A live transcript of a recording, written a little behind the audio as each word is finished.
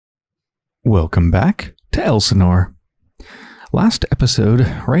Welcome back to Elsinore. Last episode,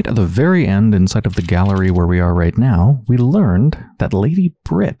 right at the very end inside of the gallery where we are right now, we learned that Lady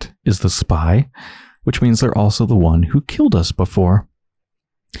Brit is the spy, which means they're also the one who killed us before.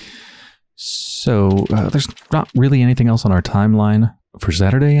 So, there's not really anything else on our timeline for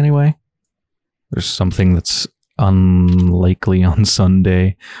Saturday anyway. There's something that's unlikely on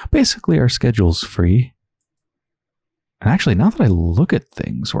Sunday. Basically, our schedule's free. And actually, now that I look at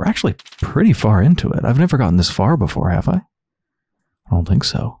things, we're actually pretty far into it. I've never gotten this far before, have I? I don't think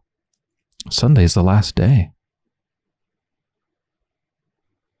so. Sunday's the last day.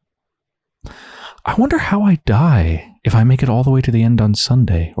 I wonder how I die if I make it all the way to the end on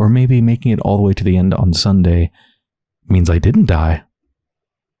Sunday. Or maybe making it all the way to the end on Sunday means I didn't die.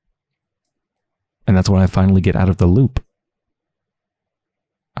 And that's when I finally get out of the loop.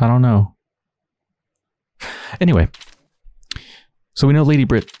 I don't know. Anyway. So we know Lady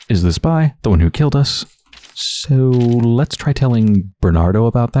Brit is the spy, the one who killed us. So let's try telling Bernardo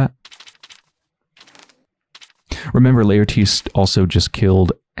about that. Remember, Laertes also just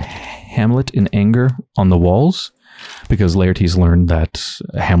killed Hamlet in anger on the walls, because Laertes learned that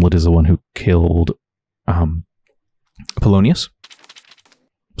Hamlet is the one who killed Polonius.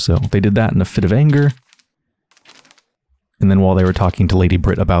 So they did that in a fit of anger. And then while they were talking to Lady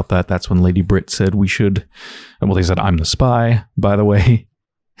Brit about that, that's when Lady Brit said we should... Well, they said, I'm the spy, by the way.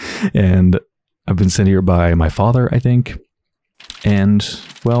 And I've been sent here by my father, I think. And,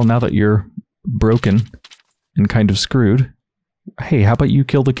 well, now that you're broken and kind of screwed, hey, how about you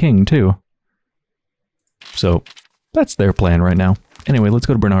kill the king, too? So, that's their plan right now. Anyway, let's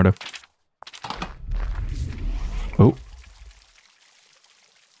go to Bernardo. Oh.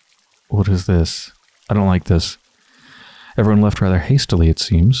 What is this? I don't like this. Everyone left rather hastily, it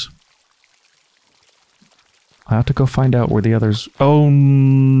seems. I have to go find out where the others... Oh,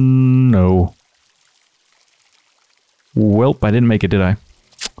 no. Welp, I didn't make it, did I?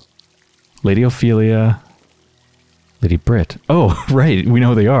 Lady Ophelia. Lady Brit. Oh, right, we know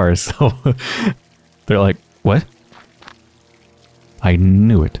who they are, so... They're like, what? I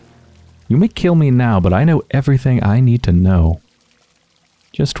knew it. You may kill me now, but I know everything I need to know.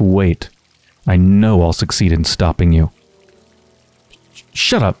 Just wait. I know I'll succeed in stopping you.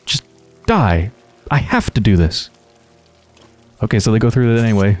 Shut up. Just die. I have to do this. Okay, so they go through it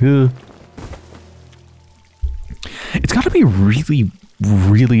anyway. It's got to be really,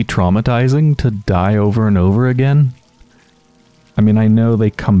 really traumatizing to die over and over again. I mean, I know they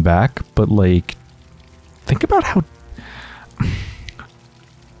come back, but like, think about how...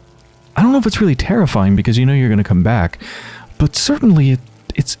 I don't know if it's really terrifying because you know you're going to come back, but certainly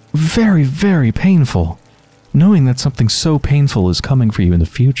it's very, very painful. Knowing that something so painful is coming for you in the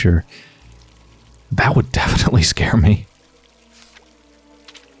future, that would definitely scare me.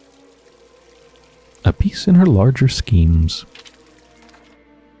 A piece in her larger schemes.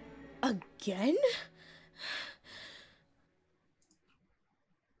 Again?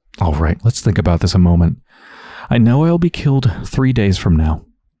 All right, let's think about this a moment. I know I'll be killed 3 days from now.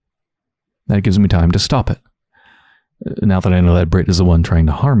 That gives me time to stop it. Now that I know that Brit is the one trying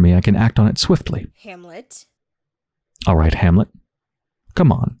to harm me, I can act on it swiftly. Hamlet? All right, Hamlet.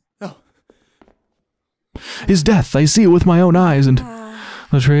 Come on. Oh. His death, I see it with my own eyes, and...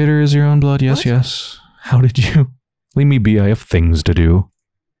 The traitor is your own blood, yes, What? yes. How did you... Leave me be, I have things to do.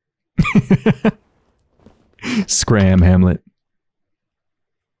 Scram, Hamlet.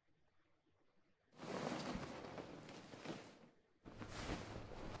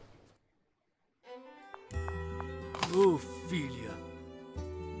 Ophelia.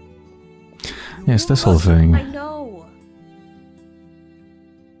 Yes, this whole thing. I know.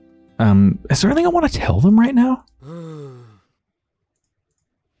 Is there anything I want to tell them right now?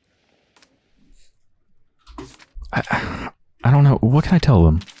 I don't know. What can I tell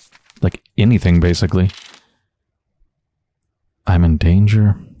them? Like, anything, basically. I'm in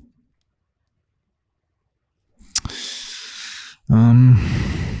danger. I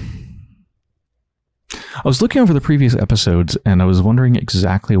was looking over the previous episodes, and I was wondering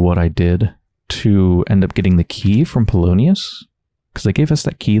exactly what I did to end up getting the key from Polonius. Because they gave us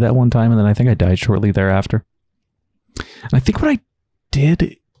that key that one time, and then I think I died shortly thereafter. And I think what I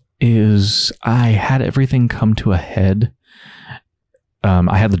did is I had everything come to a head.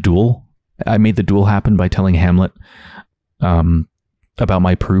 I had the duel. I made the duel happen by telling Hamlet about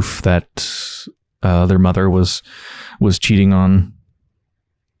my proof that their mother was cheating on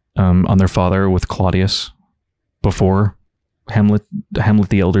their father with Claudius before Hamlet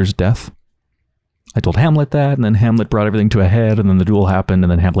the Elder's death. I told Hamlet that, and then Hamlet brought everything to a head, and then the duel happened,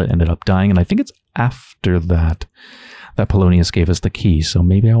 and then Hamlet ended up dying, and I think it's after that that Polonius gave us the key, so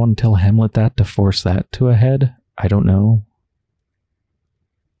maybe I want to tell Hamlet that to force that to a head? I don't know.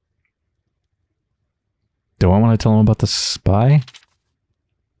 Do I want to tell him about the spy?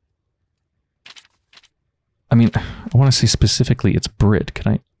 I mean, I want to say specifically it's Brit.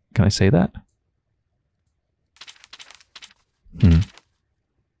 Can I say that? I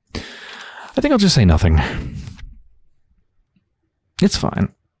think I'll just say nothing. It's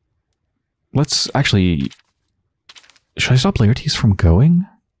fine. Let's actually... Should I stop Laertes from going?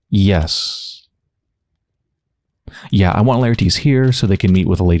 Yes. Yeah, I want Laertes here so they can meet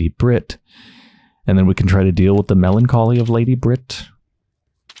with a Lady Brit. And then we can try to deal with the melancholy of Lady Brit.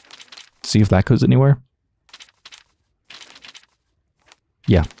 See if that goes anywhere.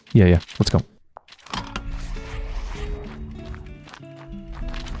 Yeah. Let's go.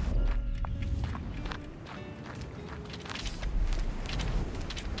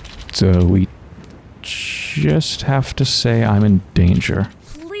 So we just have to say I'm in danger.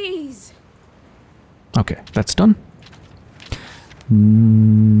 Please. Okay, that's done.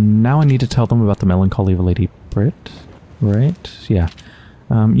 Now I need to tell them about the melancholy of Lady Brit, right? Yeah.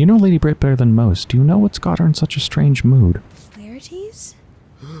 You know Lady Brit better than most. Do you know what's got her in such a strange mood? Laertes?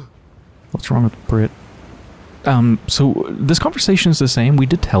 What's wrong with Brit? So this conversation is the same. We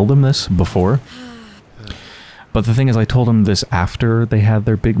did tell them this before. But the thing is, I told them this after they had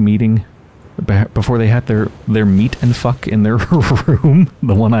their big meeting. Before they had their meet and fuck in their room.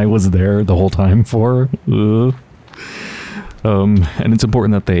 The one I was there the whole time for. And it's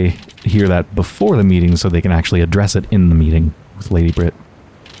important that they hear that before the meeting so they can actually address it in the meeting with Lady Brit.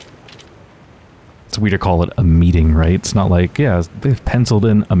 It's weird to call it a meeting, right? It's not like, yeah, they've penciled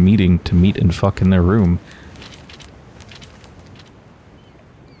in a meeting to meet and fuck in their room.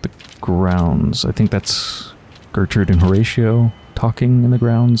 The grounds. I think that's Gertrude and Horatio talking in the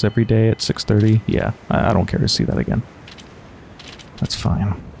grounds every day at 6:30. Yeah, I don't care to see that again. That's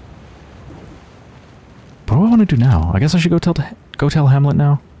fine. What do I want to do now? I guess I should go tell Hamlet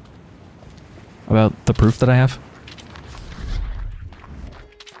now about the proof that I have.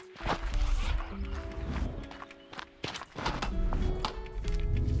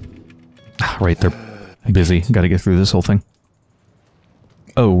 Right, they're busy. Gotta get through this whole thing.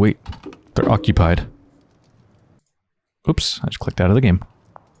 Oh, wait. They're occupied. Oops, I just clicked out of the game.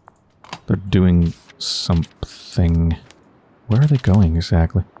 They're doing something. Where are they going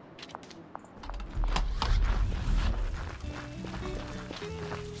exactly?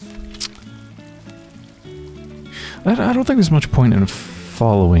 I don't think there's much point in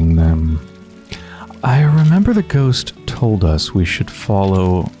following them. I remember the ghost told us we should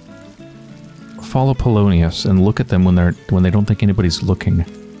follow Polonius and look at them when they don't think anybody's looking.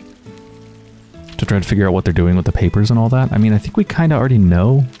 To try to figure out what they're doing with the papers and all that. I mean, I think we kind of already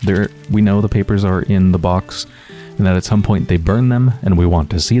know. We know the papers are in the box, and that at some point they burn them, and we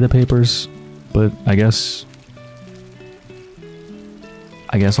want to see the papers. But I guess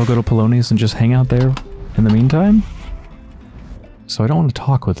I'll go to Polonius and just hang out there in the meantime. So I don't want to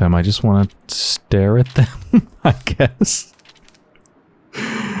talk with them. I just want to stare at them, I guess.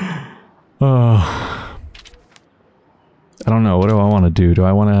 Oh, I don't know. What do I want to do? Do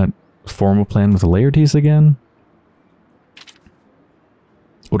I want to form a plan with the Laertes again?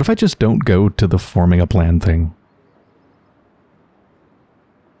 What if I just don't go to the forming a plan thing?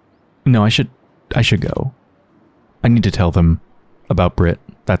 No, I should go. I need to tell them about Brit.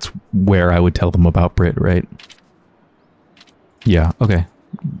 That's where I would tell them about Brit, right? Yeah, okay.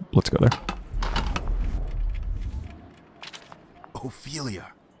 Let's go there. Ophelia.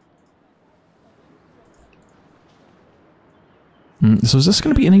 So is this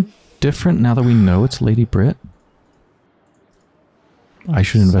going to be any different now that we know it's Lady Brit? I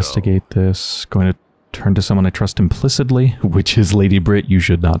should investigate this. Going to turn to someone I trust implicitly, which is Lady Brit. You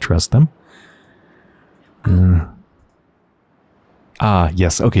should not trust them. Ah,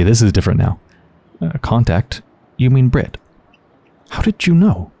 yes. Okay, this is different now. Contact? You mean Brit? How did you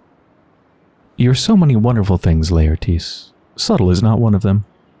know? You're so many wonderful things, Laertes. Subtle is not one of them.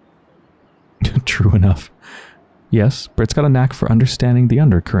 True enough. Yes, Brit's got a knack for understanding the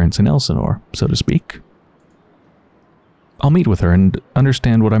undercurrents in Elsinore, so to speak. I'll meet with her and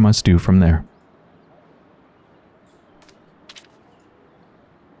understand what I must do from there.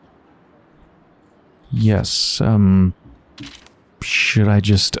 Yes, should I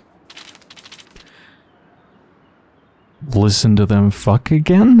just listen to them fuck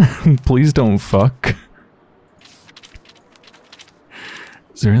again? Please don't fuck.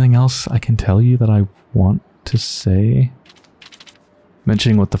 Is there anything else I can tell you that I want to say?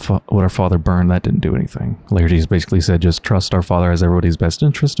 Mentioning what our father burned, that didn't do anything. Laertes basically said, just trust our father has everybody's best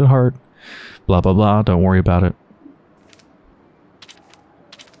interest at heart. Blah, blah, blah. Don't worry about it.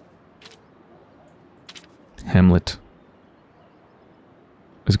 Hamlet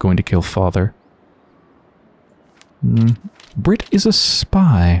is going to kill father. Brit is a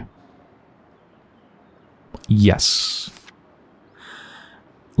spy. Yes.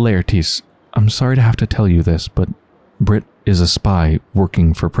 Laertes, I'm sorry to have to tell you this, but Brit is a spy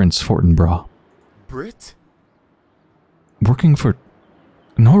working for Prince Fortinbras. Brit? Working for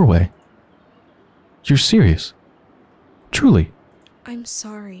Norway? You're serious? Truly? I'm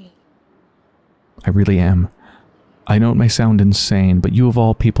sorry. I really am. I know it may sound insane, but you of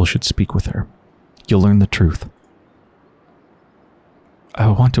all people should speak with her. You'll learn the truth. I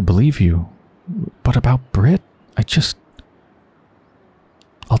want to believe you, but about Brit,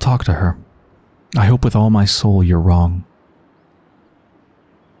 I'll talk to her. I hope with all my soul you're wrong.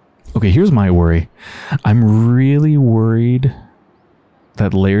 Okay, here's my worry. I'm really worried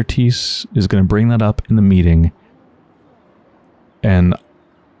that Laertes is going to bring that up in the meeting, and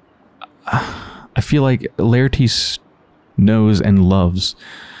I feel like Laertes knows and loves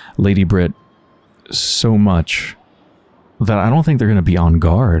Lady Brit so much that I don't think they're going to be on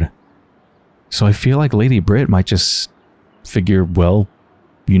guard. So I feel like Lady Brit might just figure, well,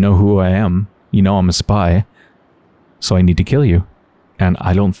 you know who I am. You know I'm a spy. So I need to kill you. And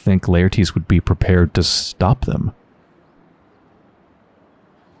I don't think Laertes would be prepared to stop them.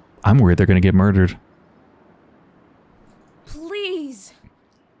 I'm worried they're going to get murdered. Please.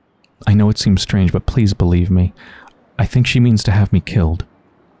 I know it seems strange, but please believe me. I think she means to have me killed.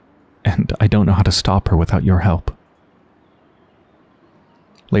 And I don't know how to stop her without your help.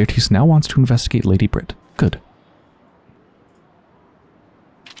 Laertes now wants to investigate Lady Brit. Good.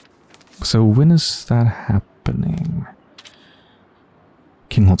 So when is that happening?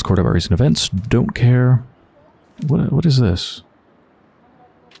 King holds court over recent events. Don't care. What is this?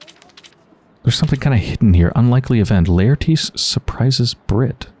 There's something kind of hidden here. Unlikely event. Laertes surprises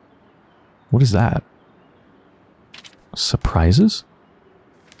Brit. What is that? Surprises?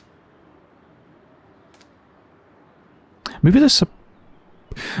 Maybe the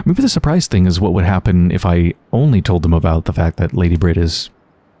surprise thing is what would happen if I only told them about the fact that Lady Brit is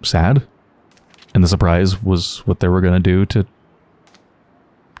sad. And the surprise was what they were going to do to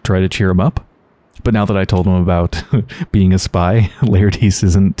try to cheer him up. But now that I told him about being a spy, Laertes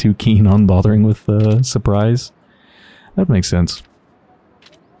isn't too keen on bothering with the surprise. That makes sense.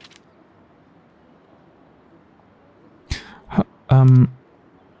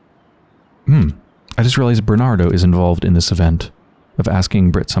 I just realized Bernardo is involved in this event of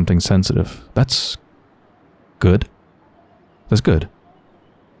asking Brit something sensitive. That's good. That's good.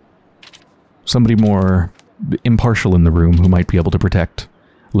 Somebody more impartial in the room who might be able to protect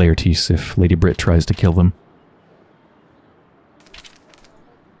Laertes if Lady Brit tries to kill them.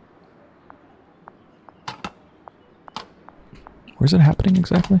 Where's it happening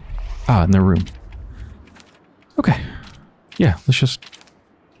exactly? Ah, in their room. Okay. Yeah, let's just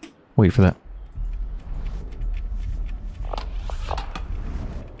wait for that.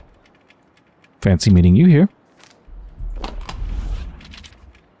 Fancy meeting you here.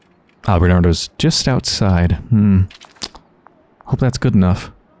 Ah, Bernardo's just outside. Hope that's good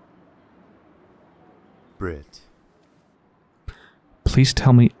enough. Brit. Please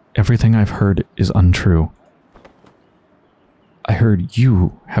tell me everything I've heard is untrue. I heard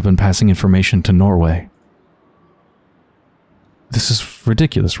you have been passing information to Norway. This is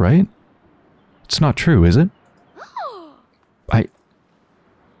ridiculous, right? It's not true, is it?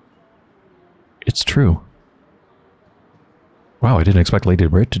 It's true. Wow, I didn't expect Lady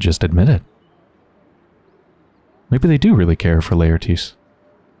Brit to just admit it. Maybe they do really care for Laertes.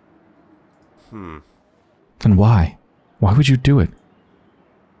 Then why? Why would you do it?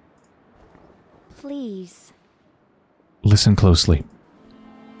 Please. Listen closely.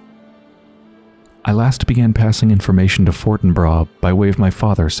 I last began passing information to Fortinbras by way of my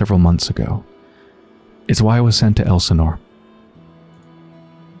father several months ago. It's why I was sent to Elsinore.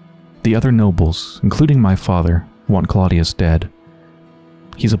 The other nobles, including my father, want Claudius dead.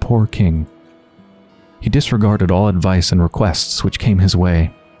 He's a poor king. He disregarded all advice and requests which came his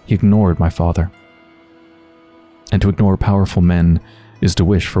way. He ignored my father. And to ignore powerful men is to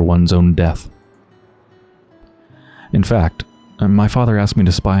wish for one's own death. In fact, my father asked me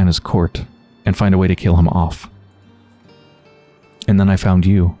to spy on his court and find a way to kill him off. And then I found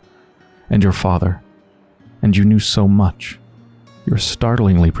you, and your father, and you knew so much. You're a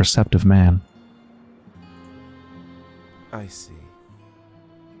startlingly perceptive man. I see.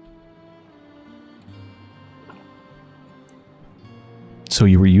 So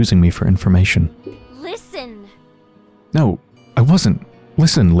you were using me for information. Listen. No, I wasn't.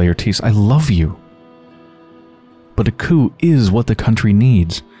 Listen, Laertes, I love you. But a coup is what the country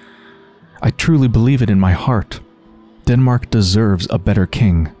needs. I truly believe it in my heart. Denmark deserves a better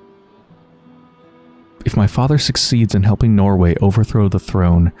king. If my father succeeds in helping Norway overthrow the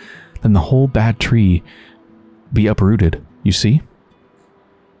throne, then the whole bad tree be uprooted, you see?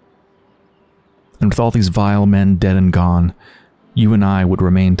 And with all these vile men dead and gone, you and I would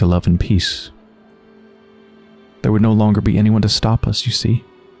remain to love and peace. There would no longer be anyone to stop us, you see?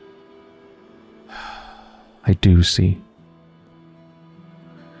 I do see.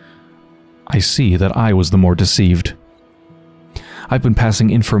 I see that I was the more deceived. I've been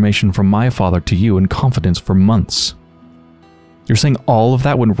passing information from my father to you in confidence for months. You're saying all of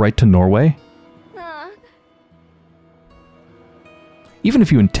that went right to Norway? Even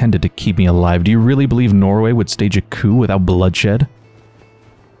if you intended to keep me alive, do you really believe Norway would stage a coup without bloodshed?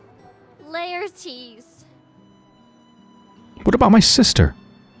 Laertes. What about my sister?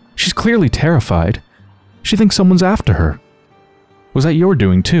 She's clearly terrified. She thinks someone's after her. Was that your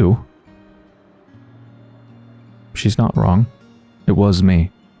doing too? She's not wrong. It was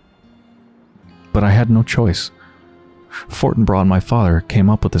me. But I had no choice. Fortinbras and my father came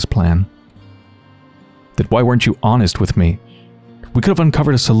up with this plan. Then why weren't you honest with me? We could have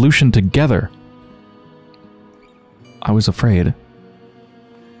uncovered a solution together. I was afraid.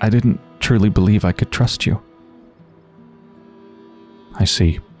 I didn't truly believe I could trust you. I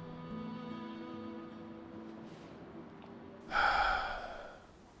see.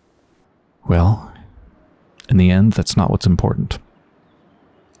 Well, in the end, that's not what's important.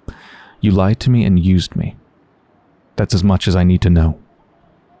 You lied to me and used me. That's as much as I need to know.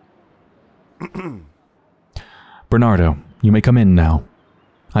 Bernardo, you may come in now.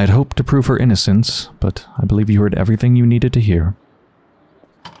 I had hoped to prove her innocence, but I believe you heard everything you needed to hear.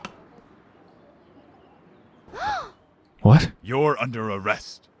 What? You're under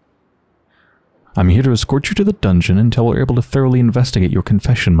arrest. I'm here to escort you to the dungeon until we're able to thoroughly investigate your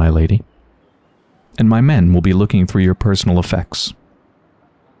confession, my lady. And my men will be looking through your personal effects.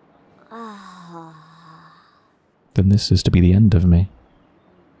 Then this is to be the end of me.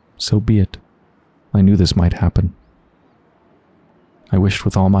 So be it. I knew this might happen. I wished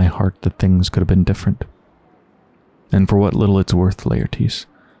with all my heart that things could have been different. And for what little it's worth, Laertes,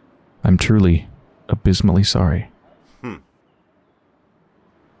 I'm truly, abysmally sorry.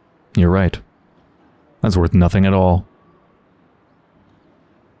 You're right. That's worth nothing at all.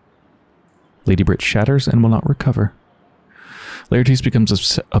 Lady Brit shatters and will not recover. Laertes becomes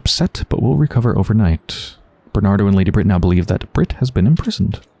upset, but will recover overnight. Bernardo and Lady Brit now believe that Brit has been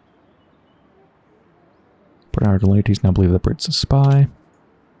imprisoned. Bernardo and Laertes now believe that Brit's a spy.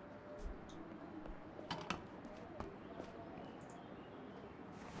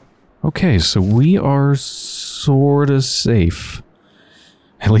 Okay, so we are sorta safe.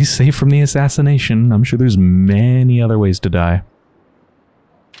 At least safe from the assassination. I'm sure there's many other ways to die.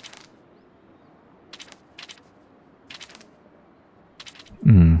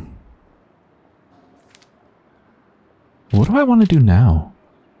 What do I want to do now?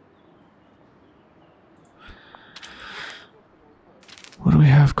 What do we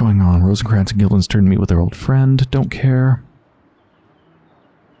have going on? Rosencrantz and Guildenstern turn to meet with their old friend. Don't care.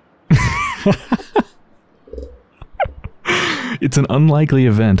 It's an unlikely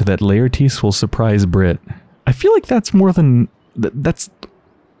event that Laertes will surprise Brit. I feel like that's more than... That's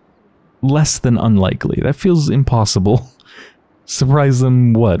less than unlikely. That feels impossible. Surprise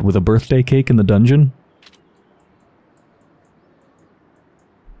them, what, with a birthday cake in the dungeon?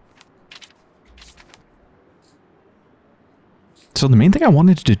 So the main thing I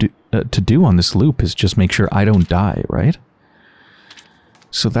wanted to do on this loop is just make sure I don't die, right?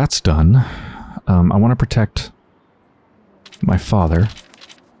 So that's done. I want to protect my father.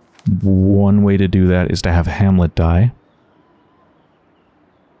 One way to do that is to have Hamlet die.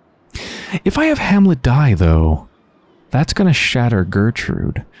 If I have Hamlet die, though, that's going to shatter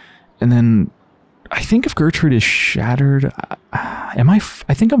Gertrude. And then I think if Gertrude is shattered,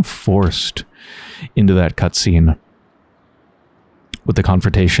 I think I'm forced into that cutscene with the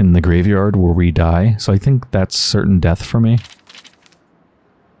confrontation in the graveyard where we die. So I think that's certain death for me.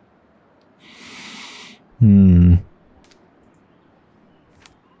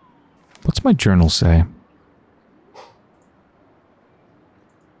 What's my journal say?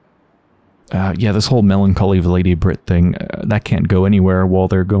 Yeah, this whole melancholy of Lady Brit thing, that can't go anywhere while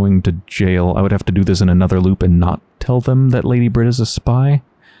they're going to jail. I would have to do this in another loop and not tell them that Lady Brit is a spy.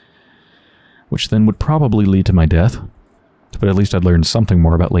 Which then would probably lead to my death. But at least I'd learned something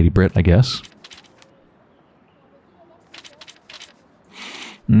more about Lady Brit, I guess.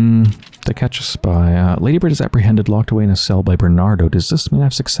 To catch a spy. Lady Brit is apprehended, locked away in a cell by Bernardo. Does this mean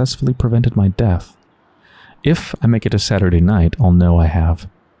I've successfully prevented my death? If I make it to Saturday night, I'll know I have.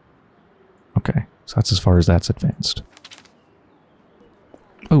 Okay, so that's as far as that's advanced.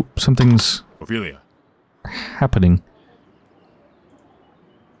 Oh, something's Ophelia. happening.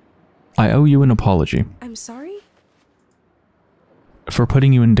 I owe you an apology I'm sorry? for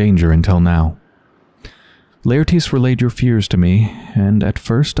putting you in danger until now. Laertes relayed your fears to me, and at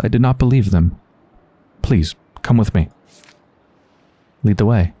first I did not believe them. Please, come with me. Lead the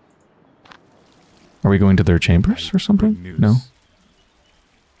way. Are we going to their chambers or something? Good news. No?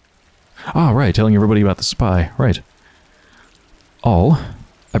 Ah, right, telling everybody about the spy. Right. All,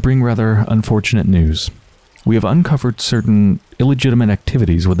 I bring rather unfortunate news. We have uncovered certain illegitimate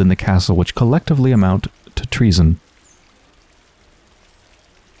activities within the castle which collectively amount to treason.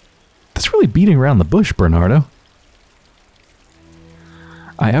 That's really beating around the bush, Bernardo.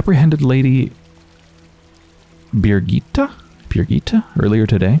 I apprehended Lady Birgitta earlier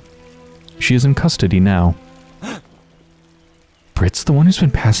today. She is in custody now. Brit's the one who's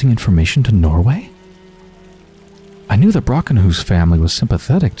been passing information to Norway? I knew that Brockenhu's family was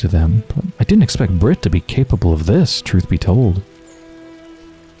sympathetic to them, but I didn't expect Brit to be capable of this, truth be told.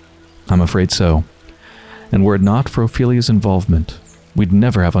 I'm afraid so. And were it not for Ophelia's involvement, we'd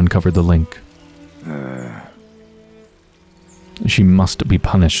never have uncovered the link. She must be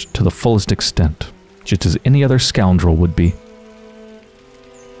punished to the fullest extent, just as any other scoundrel would be.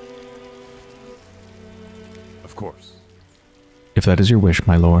 Of course. If that is your wish,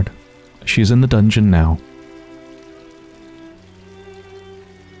 my lord. She is in the dungeon now.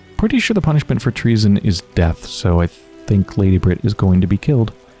 Pretty sure the punishment for treason is death, so I think Lady Brit is going to be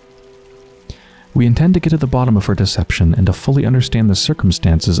killed. We intend to get to the bottom of her deception and to fully understand the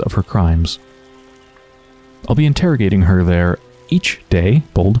circumstances of her crimes. I'll be interrogating her there each day,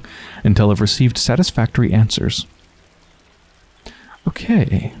 bold, until I've received satisfactory answers.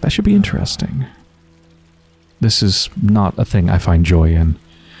 Okay, that should be interesting. This is not a thing I find joy in.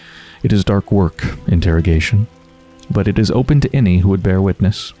 It is dark work, interrogation, but it is open to any who would bear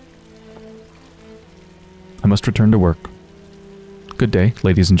witness. I must return to work. Good day,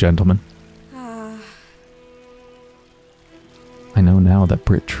 ladies and gentlemen. I know now that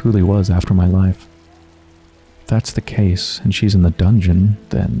Brit truly was after my life. If that's the case, and she's in the dungeon,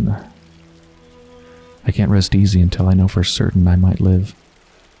 then I can't rest easy until I know for certain I might live.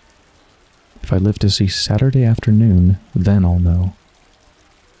 If I live to see Saturday afternoon, then I'll know.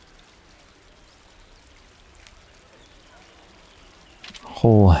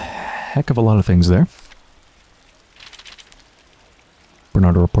 Whole heck of a lot of things there.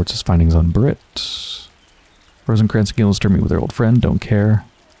 Bernardo reports his findings on Brit. Rosencrantz and Gillister meet with their old friend, don't care.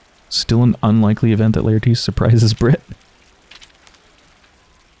 Still an unlikely event that Laertes surprises Brit.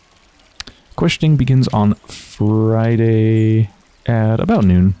 Questioning begins on Friday at about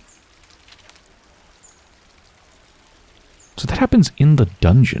noon. So that happens in the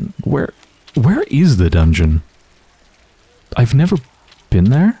dungeon. Where is the dungeon? I've never been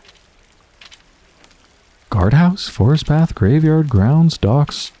there? Guardhouse, forest path, graveyard, grounds,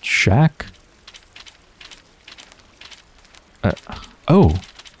 docks, shack. Oh,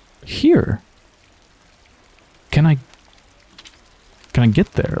 here. Can I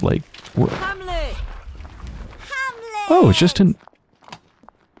get there? Like, Hamlet! Hamlet! oh, it's just in.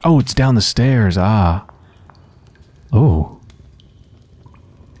 Oh, it's down the stairs. Ah. Oh.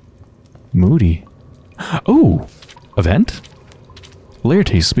 Moody. Oh, event.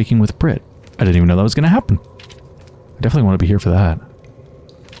 Laertes speaking with Brit. I didn't even know that was going to happen. I definitely want to be here for that.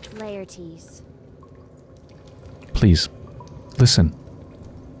 Laertes. Please, listen.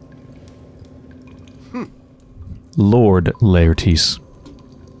 Lord Laertes.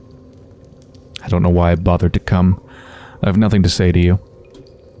 I don't know why I bothered to come. I have nothing to say to you.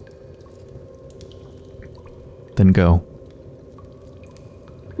 Then go.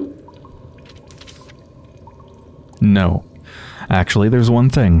 No. Actually, there's one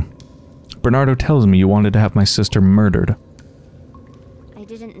thing. Bernardo tells me you wanted to have my sister murdered. I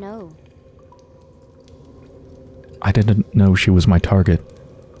didn't know. I didn't know she was my target.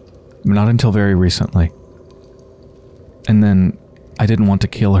 Not until very recently. And then, I didn't want to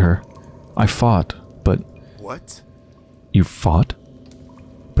kill her. I fought, but... What? You fought?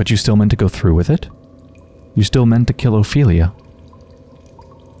 But you still meant to go through with it? You still meant to kill Ophelia?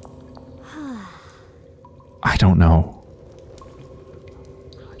 I don't know.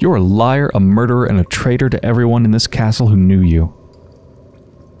 You're a liar, a murderer, and a traitor to everyone in this castle who knew you.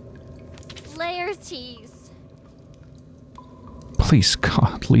 Laertes. Please,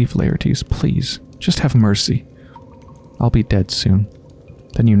 God, leave Laertes, please. Just have mercy. I'll be dead soon.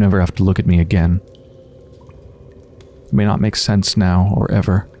 Then you never have to look at me again. It may not make sense now, or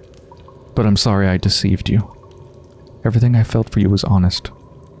ever, but I'm sorry I deceived you. Everything I felt for you was honest.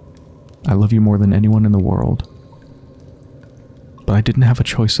 I love you more than anyone in the world. But I didn't have a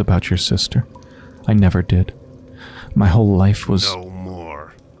choice about your sister. I never did. My whole life was... No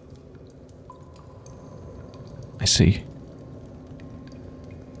more. I see.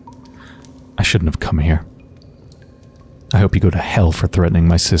 I shouldn't have come here. I hope you go to hell for threatening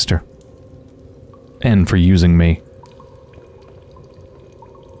my sister. And for using me.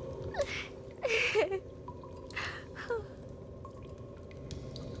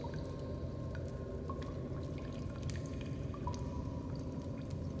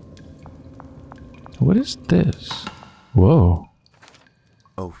 What is this? Whoa.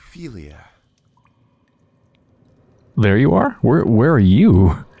 Ophelia. There you are? Where are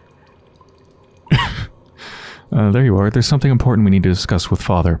you? There you are. There's something important we need to discuss with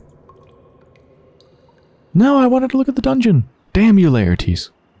Father. No, I wanted to look at the dungeon. Damn you, Laertes.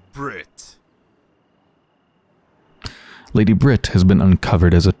 Brit. Lady Brit has been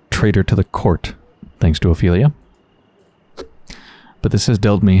uncovered as a traitor to the court, thanks to Ophelia. But this has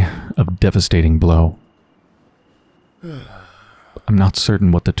dealt me a devastating blow. I'm not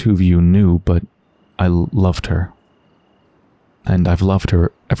certain what the two of you knew, but I loved her. And I've loved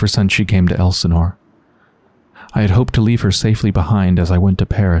her ever since she came to Elsinore. I had hoped to leave her safely behind as I went to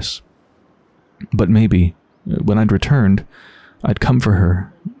Paris. But maybe, when I'd returned, I'd come for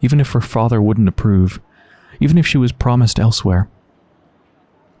her, even if her father wouldn't approve, even if she was promised elsewhere.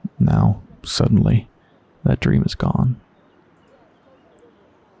 Now, suddenly, that dream is gone.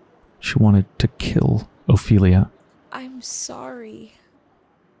 She wanted to kill Ophelia. I'm sorry.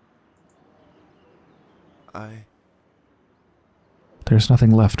 There's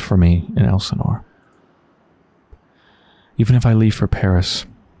nothing left for me in Elsinore. Even if I leave for Paris,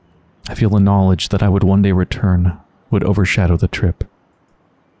 I feel the knowledge that I would one day return would overshadow the trip.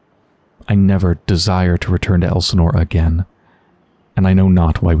 I never desire to return to Elsinore again, and I know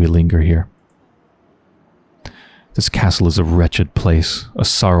not why we linger here. This castle is a wretched place, a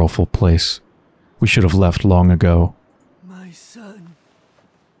sorrowful place. We should have left long ago. My son.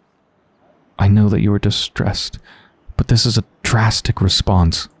 I know that you are distressed, but this is a drastic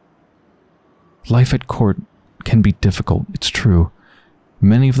response. Life at court can be difficult, it's true.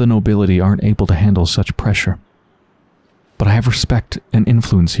 Many of the nobility aren't able to handle such pressure. But I have respect and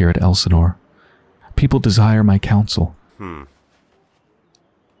influence here at Elsinore. People desire my counsel.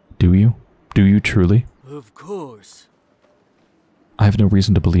 Do you? Do you truly? Of course. I have no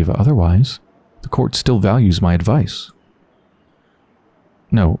reason to believe otherwise. The court still values my advice.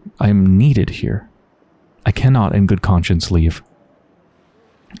 No, I am needed here. I cannot in good conscience leave.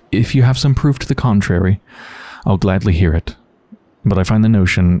 If you have some proof to the contrary, I'll gladly hear it, but I find the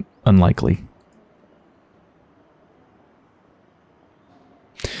notion unlikely.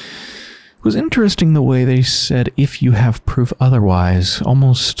 It was interesting the way they said, if you have proof otherwise,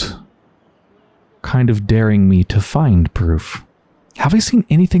 almost kind of daring me to find proof. Have I seen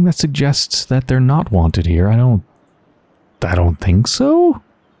anything that suggests that they're not wanted here? I don't think so.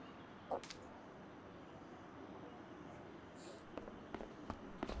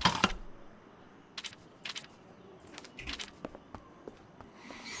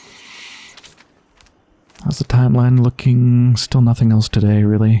 How's the timeline looking? Still nothing else today,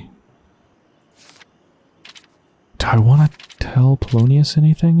 really. Do I want to tell Polonius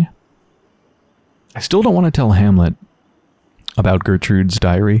anything? I still don't want to tell Hamlet about Gertrude's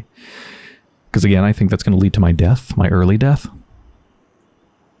diary. Because again, I think that's going to lead to my death, my early death.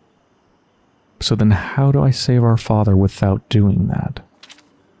 So then how do I save our father without doing that?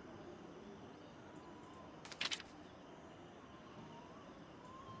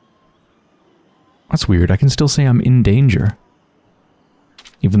 That's weird. I can still say I'm in danger.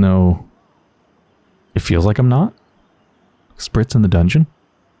 Even though it feels like I'm not. Sprit's in the dungeon.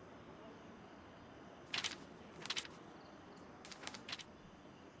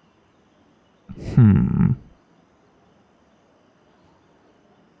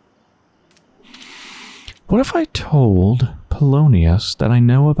 What if I told Polonius that I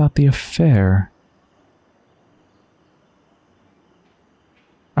know about the affair?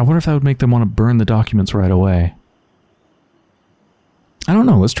 I wonder if that would make them want to burn the documents right away. I don't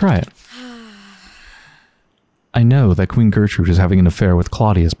know, let's try it. I know that Queen Gertrude is having an affair with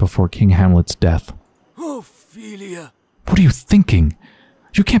Claudius before King Hamlet's death. Ophelia. What are you thinking?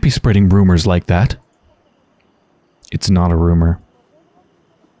 You can't be spreading rumors like that. It's not a rumor.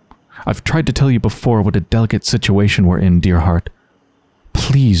 I've tried to tell you before what a delicate situation we're in, dear heart.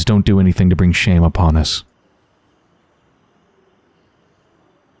 Please don't do anything to bring shame upon us.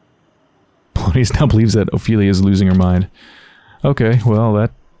 Polonius now believes that Ophelia is losing her mind. Okay, well,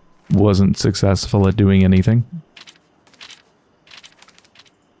 that wasn't successful at doing anything.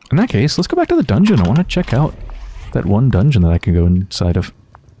 In that case, let's go back to the dungeon. I want to check out that one dungeon that I can go inside of.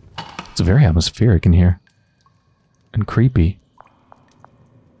 It's very atmospheric in here. And creepy.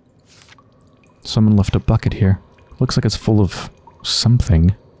 Someone left a bucket here. Looks like it's full of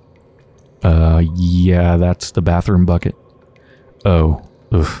something. Yeah, that's the bathroom bucket. Oh,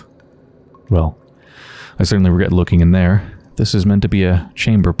 ugh. Well, I certainly regret looking in there. This is meant to be a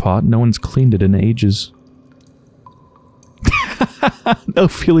chamber pot. No one's cleaned it in ages.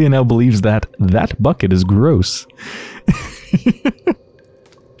 Ophelia now believes that that bucket is gross.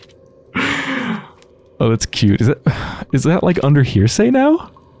 Oh, that's cute. Is that like under hearsay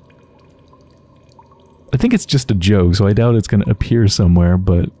now? I think it's just a joke, so I doubt it's going to appear somewhere,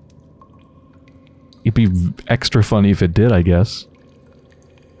 but it'd be extra funny if it did, I guess.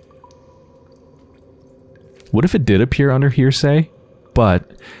 What if it did appear under hearsay,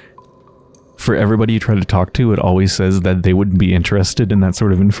 but for everybody you try to talk to, it always says that they wouldn't be interested in that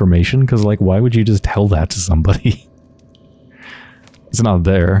sort of information? Because, like, why would you just tell that to somebody? It's not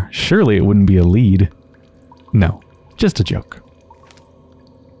there. Surely it wouldn't be a lead. No, just a joke.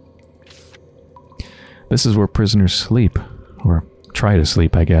 This is where prisoners sleep. Or try to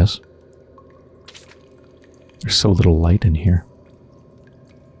sleep, I guess. There's so little light in here.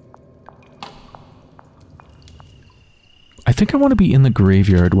 I think I want to be in the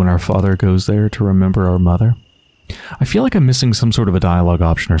graveyard when our father goes there to remember our mother. I feel like I'm missing some sort of a dialogue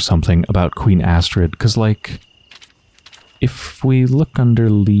option or something about Queen Astrid, because, like, if we look under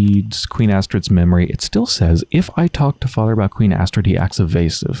Leeds, Queen Astrid's memory, it still says, if I talk to father about Queen Astrid, he acts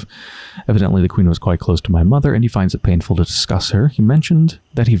evasive. Evidently, the queen was quite close to my mother, and he finds it painful to discuss her. He mentioned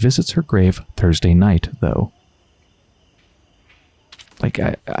that he visits her grave Thursday night, though. Like,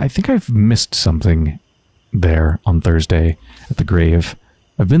 I think I've missed something there on Thursday at the grave.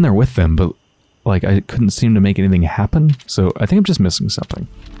 I've been there with them, but, like, I couldn't seem to make anything happen, so I think I'm just missing something.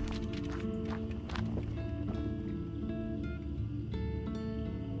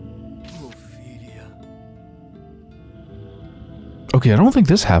 Okay, I don't think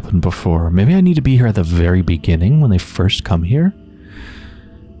this happened before. Maybe I need to be here at the very beginning when they first come here?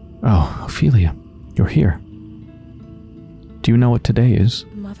 Oh, Ophelia, you're here. Do you know what today is?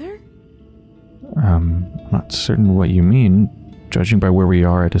 Mother? I'm not certain what you mean. Judging by where we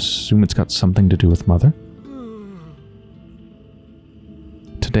are, I'd assume it's got something to do with Mother.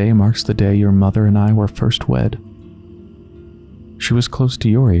 Today marks the day your mother and I were first wed. She was close to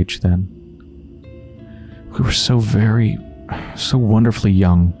your age then. We were so wonderfully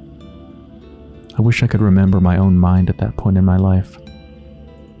young. I wish I could remember my own mind at that point in my life.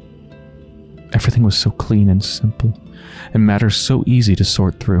 Everything was so clean and simple, and matters so easy to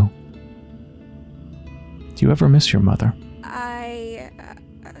sort through. Do you ever miss your mother? I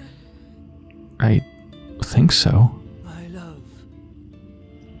think so. My love.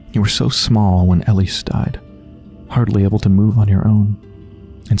 You were so small when Elise died, hardly able to move on your own,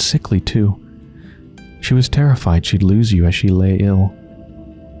 and sickly too. She was terrified she'd lose you as she lay ill.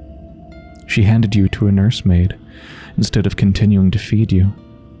 She handed you to a nursemaid instead of continuing to feed you.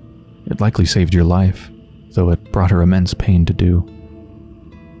 It likely saved your life, though it brought her immense pain to do.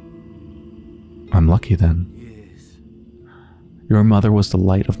 I'm lucky then. Yes. Your mother was the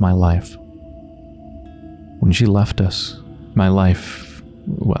light of my life. When she left us, my life,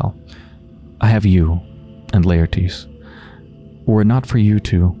 well, I have you and Laertes. Were it not for you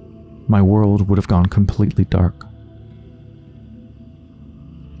two, my world would have gone completely dark.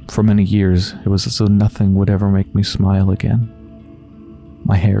 For many years, it was as though nothing would ever make me smile again.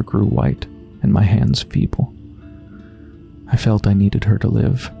 My hair grew white, and my hands feeble. I felt I needed her to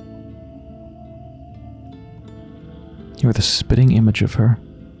live. You are the spitting image of her.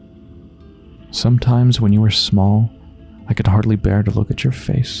 Sometimes when you were small, I could hardly bear to look at your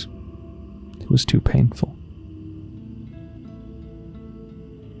face. It was too painful.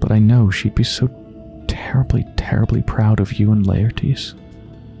 But I know she'd be so terribly, terribly proud of you and Laertes.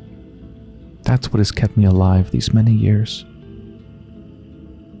 That's what has kept me alive these many years.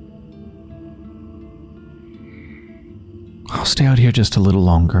 I'll stay out here just a little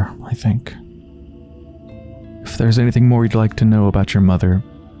longer, I think. If there's anything more you'd like to know about your mother,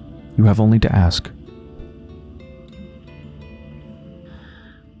 you have only to ask.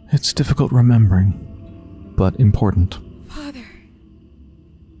 It's difficult remembering, but important. Father.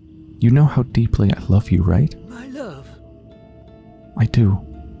 You know how deeply I love you, right? My love. I do.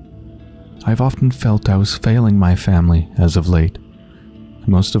 I've often felt I was failing my family as of late, and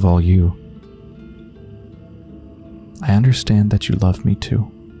most of all you. I understand that you love me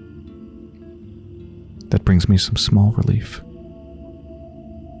too. That brings me some small relief.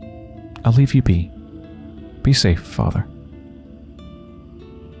 I'll leave you be. Be safe, Father.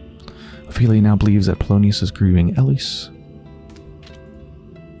 Ophelia now believes that Polonius is grieving Elise.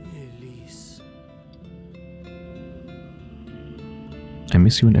 Elise. I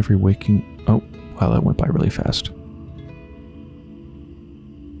miss you in every waking... Oh, wow, that went by really fast.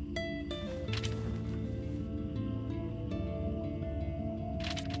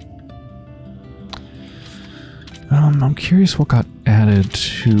 I'm curious what got added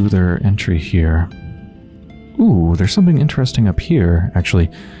to their entry here. Ooh, there's something interesting up here, actually.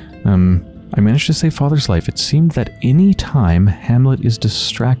 I managed to save Father's life. It seemed that any time Hamlet is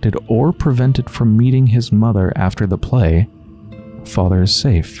distracted or prevented from meeting his mother after the play, Father is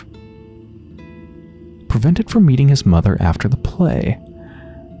safe. Prevented from meeting his mother after the play.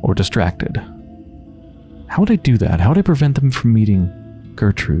 Or distracted. How would I do that? How would I prevent them from meeting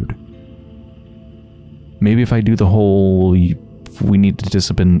Gertrude? Maybe if I do the whole we need to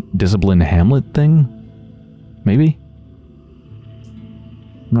discipline Hamlet thing? Maybe?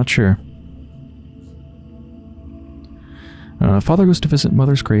 I'm not sure. Father goes to visit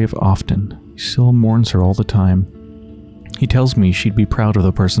Mother's grave often. He still mourns her all the time. He tells me she'd be proud of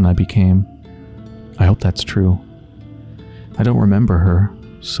the person I became. I hope that's true. I don't remember her,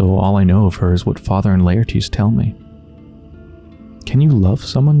 so all I know of her is what Father and Laertes tell me. Can you love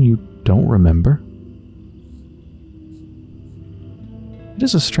someone you don't remember? It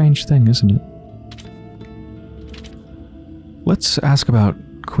is a strange thing, isn't it? Let's ask about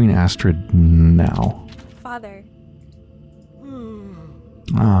Queen Astrid now. Father.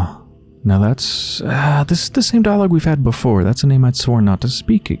 Now that's... this is the same dialogue we've had before. That's a name I'd sworn not to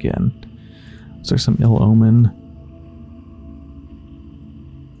speak again. Is there some ill omen?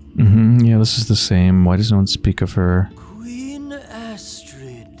 Yeah, this is the same. Why does no one speak of her? Queen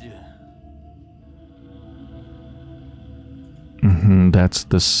Astrid. That's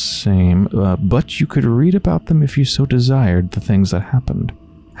the same. But you could read about them if you so desired, the things that happened.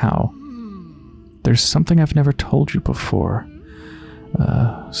 How? There's something I've never told you before.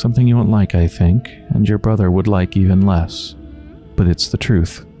 Something you won't like, I think, and your brother would like even less. But it's the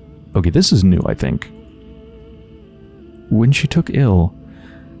truth. Okay, this is new, I think. When she took ill,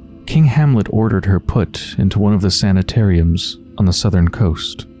 King Hamlet ordered her put into one of the sanitariums on the southern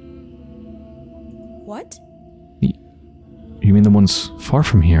coast. What? You mean the ones far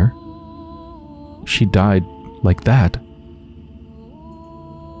from here? She died like that.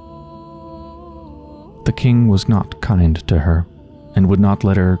 The king was not kind to her, and would not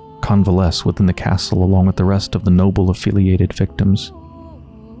let her convalesce within the castle along with the rest of the noble affiliated victims.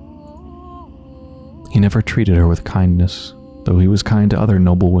 He never treated her with kindness, though he was kind to other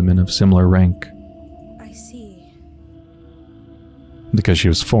noble women of similar rank. I see. Because she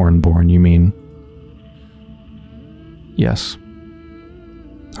was foreign-born, you mean? Yes.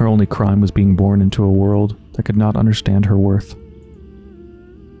 Her only crime was being born into a world that could not understand her worth.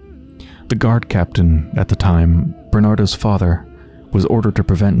 The guard captain, at the time, Bernardo's father, was ordered to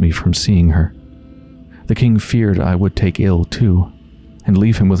prevent me from seeing her. The king feared I would take ill, too, and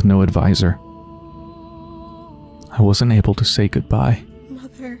leave him with no advisor. I wasn't able to say goodbye.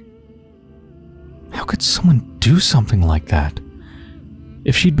 Mother. How could someone do something like that?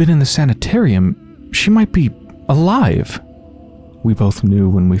 If she'd been in the sanitarium, she might be alive. We both knew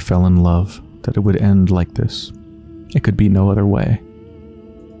when we fell in love that it would end like this. It could be no other way.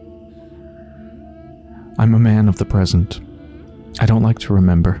 I'm a man of the present. I don't like to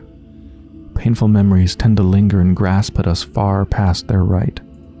remember. Painful memories tend to linger and grasp at us far past their right.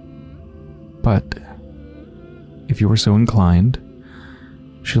 But, if you were so inclined,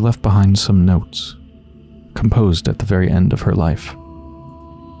 she left behind some notes, composed at the very end of her life.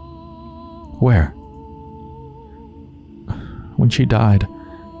 Where? When she died,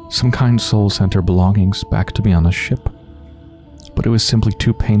 some kind soul sent her belongings back to me on a ship, but it was simply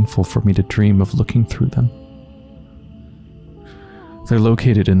too painful for me to dream of looking through them. They're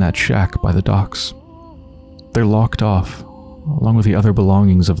located in that shack by the docks. They're locked off, along with the other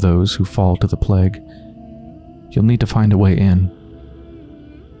belongings of those who fall to the plague. You'll need to find a way in.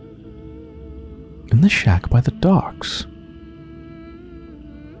 In the shack by the docks.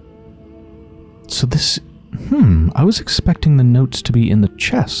 So this... I was expecting the notes to be in the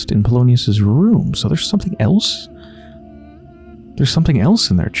chest in Polonius's room, so there's something else? There's something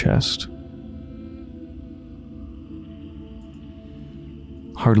else in their chest.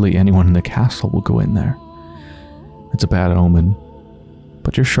 Hardly anyone in the castle will go in there. It's a bad omen.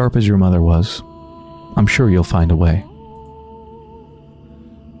 But you're sharp as your mother was. I'm sure you'll find a way.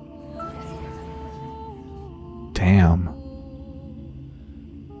 Damn.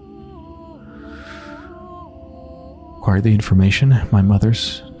 Acquired the information, my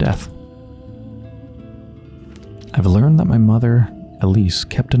mother's death. I've learned that my mother Elise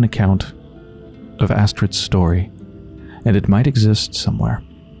kept an account of Astrid's story, and it might exist somewhere.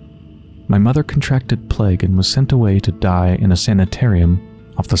 My mother contracted plague and was sent away to die in a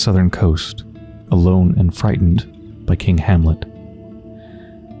sanitarium off the southern coast, alone and frightened by King Hamlet.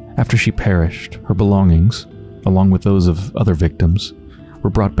 After she perished, her belongings, along with those of other victims, were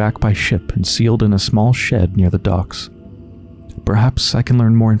brought back by ship and sealed in a small shed near the docks. Perhaps I can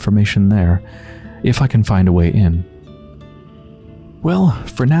learn more information there, if I can find a way in. Well,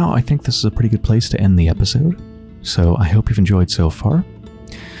 for now, I think this is a pretty good place to end the episode, so I hope you've enjoyed so far.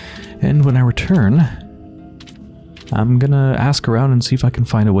 And when I return, I'm gonna ask around and see if I can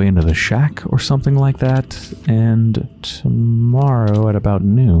find a way into the shack or something like that, and tomorrow at about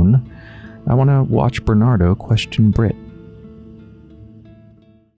noon, I want to watch Bernardo question Britt.